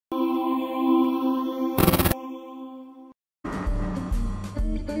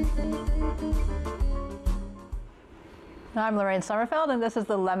I'm Lorraine Sommerfeld, and this is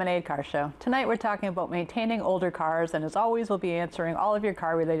the Lemonade Car Show. Tonight we're talking about maintaining older cars, and as always we'll be answering all of your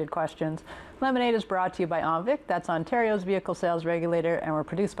car-related questions. Lemonade is brought to you by OMVIC, that's Ontario's vehicle sales regulator, and we're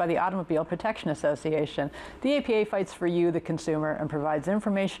produced by the Automobile Protection Association. The APA fights for you, the consumer, and provides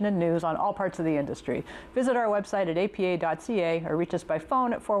information and news on all parts of the industry. Visit our website at apa.ca or reach us by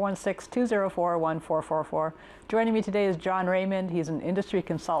phone at 416-204-1444. Joining me today is John Raymond. He's an industry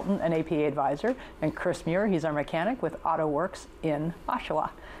consultant and APA advisor, and Chris Muir, he's our mechanic with Auto Works in Oshawa.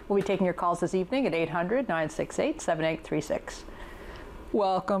 We'll be taking your calls this evening at 800-968-7836.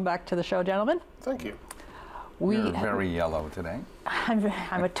 Welcome back to the show, gentlemen. Thank you. You're very yellow today. I'm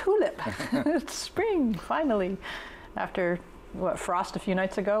a tulip. It's spring, finally. After, frost a few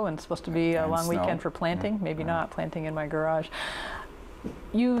nights ago, and it's supposed to be a long weekend for planting. Maybe not planting in my garage.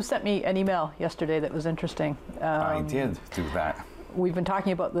 You sent me an email yesterday that was interesting. I did do that. We've been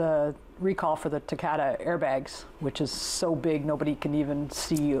talking about the recall for the Takata airbags, which is so big nobody can even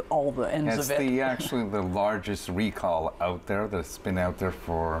see all the ends of it. It's actually the largest recall out there that's been out there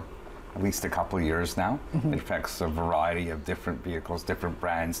for at least a couple of years now. It affects a variety of different vehicles, different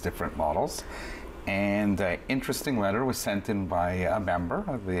brands, different models. And an interesting letter was sent in by a member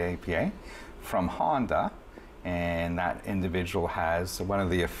of the APA from Honda, and that individual has one of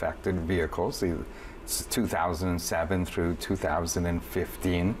the affected vehicles. It's 2007 through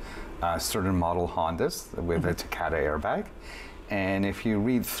 2015, certain model Hondas with a Takata airbag. And if you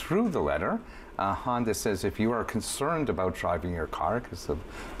read through the letter, Honda says if you are concerned about driving your car because of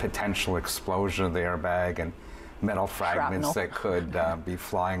potential explosion of the airbag and metal fragments that could be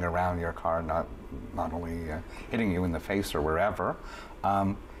flying around your car, not only hitting you in the face or wherever,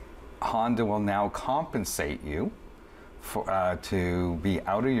 Honda will now compensate you for, to be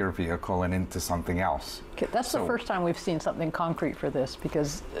out of your vehicle and into something else. Okay, that's the first time we've seen something concrete for this,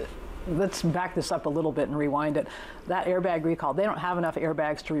 because let's back this up a little bit and rewind it. That airbag recall, they don't have enough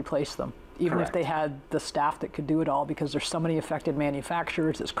airbags to replace them, even if they had the staff that could do it all, because there's so many affected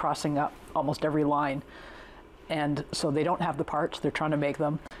manufacturers. It's crossing up almost every line. And so they don't have the parts, they're trying to make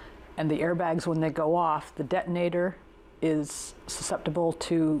them. And the airbags, when they go off, the detonator is susceptible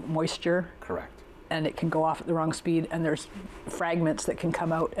to moisture. Correct. And it can go off at the wrong speed, and there's fragments that can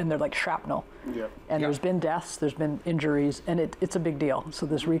come out, and they're like shrapnel. Yep. And there's been deaths, there's been injuries, and it's a big deal. So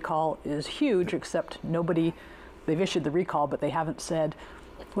this recall is huge, except they've issued the recall, but they haven't said.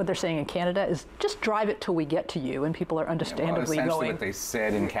 What they're saying in Canada is just drive it till we get to you, and people are understandably essentially going. What they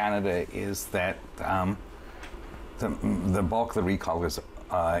said in Canada is that the bulk of the recall is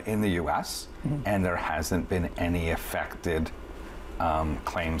in the US, and there hasn't been any affected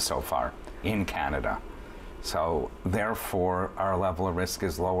claims so far in Canada. So therefore our level of risk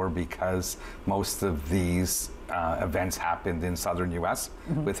is lower because most of these events happened in southern US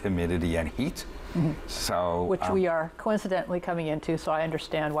with humidity and heat. So which we are coincidentally coming into, so I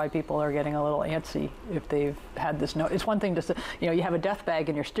understand why people are getting a little antsy if they've had this note. It's one thing to say, you have a death bag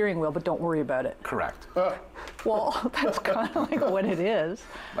in your steering wheel, but don't worry about it. Correct. Well, that's kind of like what it is.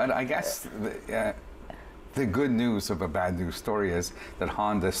 But I guess the good news of a bad news story is that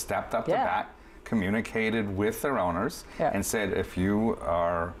Honda stepped up to bat, communicated with their owners, and said, if you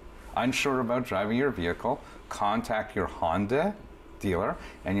are unsure about driving your vehicle, contact your Honda dealer,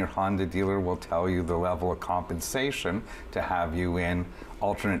 and your Honda dealer will tell you the level of compensation to have you in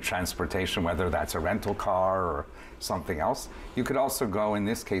alternate transportation, whether that's a rental car or something else. You could also go, in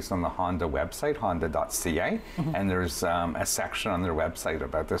this case, on the Honda website, honda.ca, and there's a section on their website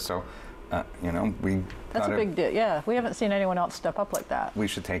about this. So that's a big deal. Yeah, we haven't seen anyone else step up like that. We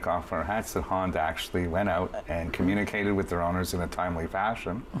should take off our hats that Honda actually went out and communicated with their owners in a timely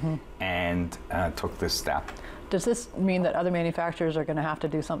fashion and took this step. Does this mean that other manufacturers are going to have to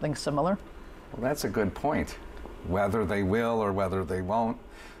do something similar? Well, that's a good point. Whether they will or whether they won't,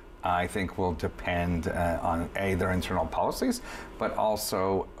 I think will depend on their internal policies, but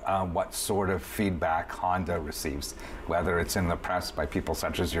also what sort of feedback Honda receives, whether it's in the press by people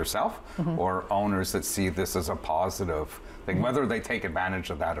such as yourself or owners that see this as a positive thing, whether they take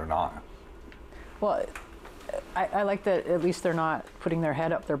advantage of that or not. Well, I like that at least they're not putting their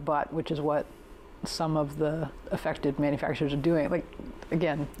head up their butt, which is what some of the affected manufacturers are doing. Like,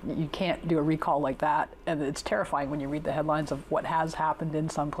 again, you can't do a recall like that, and it's terrifying when you read the headlines of what has happened in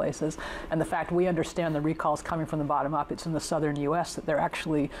some places, and the fact we understand the recalls coming from the bottom up. It's in the southern US that they're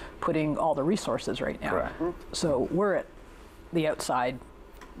actually putting all the resources right now. Correct. So we're at the outside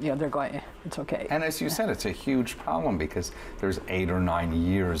they're going, it's okay. And as you said, it's a huge problem because there's 8 or 9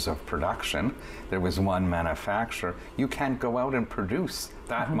 years of production. There was one manufacturer. You can't go out and produce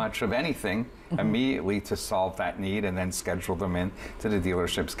that much of anything immediately to solve that need and then schedule them in to the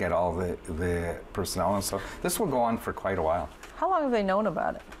dealerships, get all the personnel. And so this will go on for quite a while. How long have they known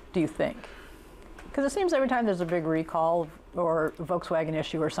about it, do you think? Because it seems every time there's a big recall or a Volkswagen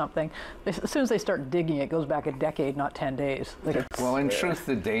issue or something, as soon as they start digging, it goes back a decade, not 10 days. Well, in truth,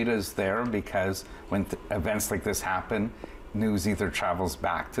 the data is there because when events like this happen, news either travels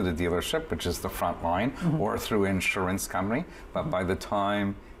back to the dealership, which is the front line, or through insurance company. But by the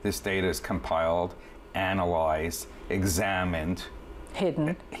time this data is compiled, analyzed, examined,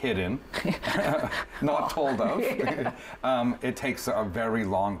 hidden, not told of. It takes a very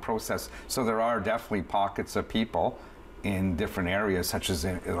long process. So there are definitely pockets of people in different areas, such as,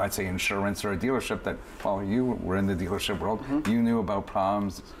 let's say, insurance or a dealership that, well, you were in the dealership world, you knew about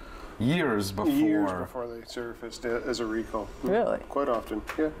problems years before. Years before they surfaced as a recall. Really? Quite often,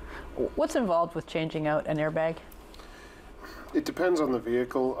 yeah. What's involved with changing out an airbag? It depends on the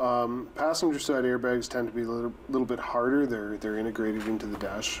vehicle. Passenger side airbags tend to be a little bit harder. They're integrated into the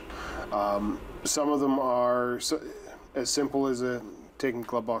dash. Some of them are as simple as taking the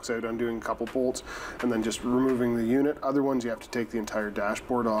glove box out, undoing a couple bolts, and then just removing the unit. Other ones you have to take the entire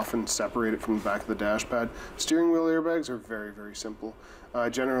dashboard off and separate it from the back of the dash pad. Steering wheel airbags are very, very simple.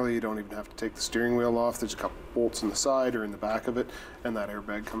 Generally, you don't even have to take the steering wheel off. There's a couple bolts in the side or in the back of it, and that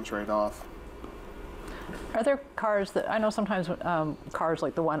airbag comes right off. Are there cars that, I know sometimes cars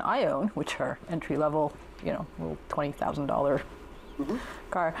like the one I own, which are entry-level, little $20,000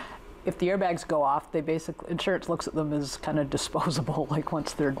 car, if the airbags go off, they basically, insurance looks at them as kind of disposable, like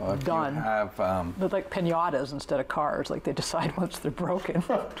once they're done. They're like pinatas instead of cars, like they decide once they're broken,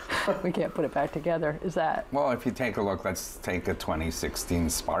 we can't put it back together. Is that? Well, if you take a look, let's take a 2016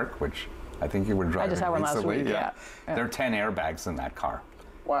 Spark, which I think you were driving I just had one recently. last week, yeah. There are 10 airbags in that car.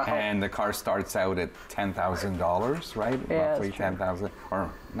 Wow. And the car starts out at $10,000, right? Yeah, roughly 10,000,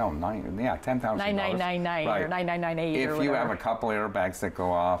 or no, $10,000. $9,999 or $9,998 If or you whatever. have a couple airbags that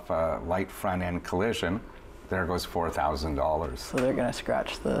go off a light front end collision, there goes $4,000. So they're going to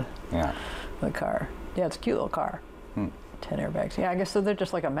scratch the car. Yeah, it's a cute little car. 10 airbags. Yeah, I guess so they're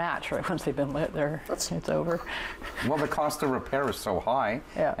just like a match, right? Once they've been lit, it's over. Well, the cost of repair is so high,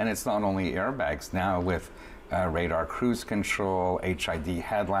 and it's not only airbags now with radar cruise control, HID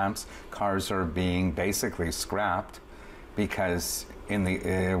headlamps. Cars are being basically scrapped because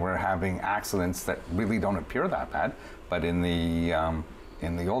we're having accidents that really don't appear that bad. But in the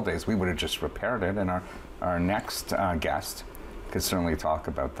old days, we would have just repaired it, and our next guest could certainly talk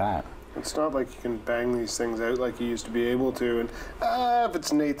about that. It's not like you can bang these things out like you used to be able to, and if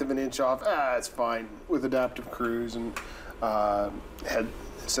it's an eighth of an inch off, it's fine. With adaptive cruise and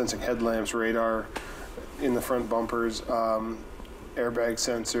sensing headlamps, radar in the front bumpers, airbag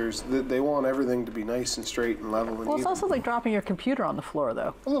sensors, they want everything to be nice and straight and level and Well, it's even. also like dropping your computer on the floor,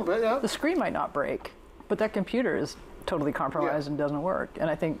 though. A little bit, yeah. The screen might not break, but that computer is totally compromised and doesn't work. And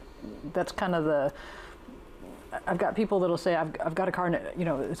I think that's kind of I've got people that'll say, I've got a car, and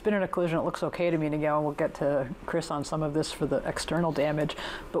it's been in a collision, it looks okay to me, and again, we'll get to Chris on some of this for the external damage,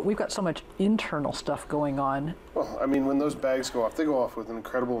 but we've got so much internal stuff going on. Well, I mean, when those bags go off, they go off with an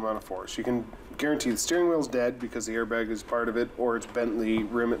incredible amount of force. You can guarantee the steering wheel's dead because the airbag is part of it, or it's bent the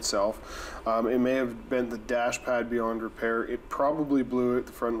rim itself. It may have bent the dash pad beyond repair. It probably blew out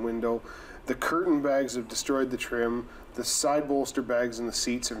the front window. The curtain bags have destroyed the trim. The side bolster bags in the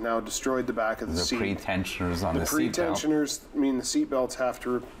seats have now destroyed the back of the seat. The pre-tensioners on the seat belt. The pre-tensioners mean the seat belts have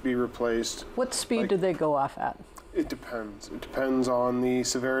to be replaced. What speed do they go off at? It depends. It depends on the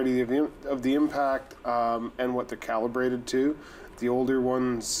severity of the impact and what they're calibrated to. The older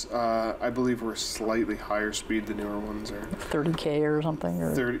ones, I believe, were slightly higher speed. The newer ones are 30K or something.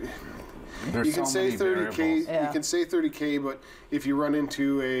 Or 30. There's You can so say many 30K. variables. Yeah. You can say 30K, but if you run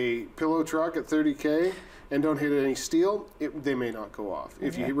into a pillow truck at 30K and don't hit any steel, they may not go off.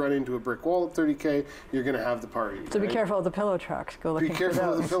 If you run into a brick wall at 30K, you're going to have the party. So right? be careful of the pillow trucks. Go looking Be careful for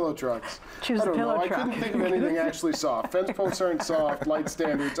of the those. pillow trucks. Choose I the don't pillow know. truck. I couldn't think of anything actually soft. Fence posts aren't soft. Light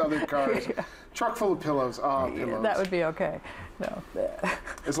standards, other cars. Truck full of pillows. Pillows. That would be okay. No.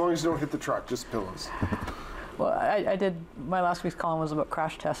 As long as you don't hit the truck, just pillows. Well, I did, my last week's column was about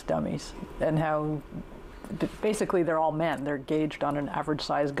crash test dummies and how basically they're all men. They're gauged on an average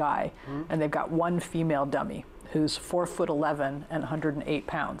size guy, and they've got one female dummy who's 4'11" and 108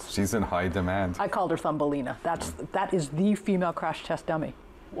 pounds. She's in high demand. I called her Thumbelina. That is the female crash test dummy.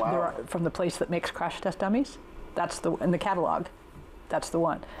 Wow. From the place that makes crash test dummies. That's in the catalog. That's the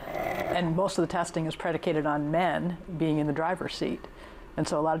one. And most of the testing is predicated on men being in the driver's seat. And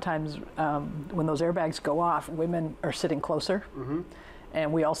so a lot of times when those airbags go off, women are sitting closer.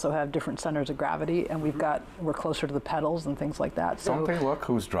 And we also have different centers of gravity, and we're closer to the pedals and things like that. Don't they look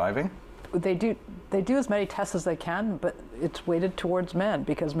who's driving? They do as many tests as they can, but it's weighted towards men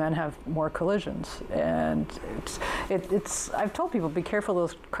because men have more collisions. And I've told people, be careful of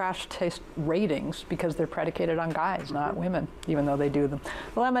those crash test ratings because they're predicated on guys, not women, even though they do them.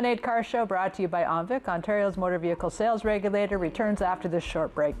 The Lemonade Car Show brought to you by OMVIC, Ontario's motor vehicle sales regulator, returns after this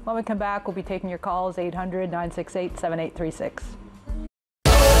short break. When we come back, we'll be taking your calls, 800-968-7836.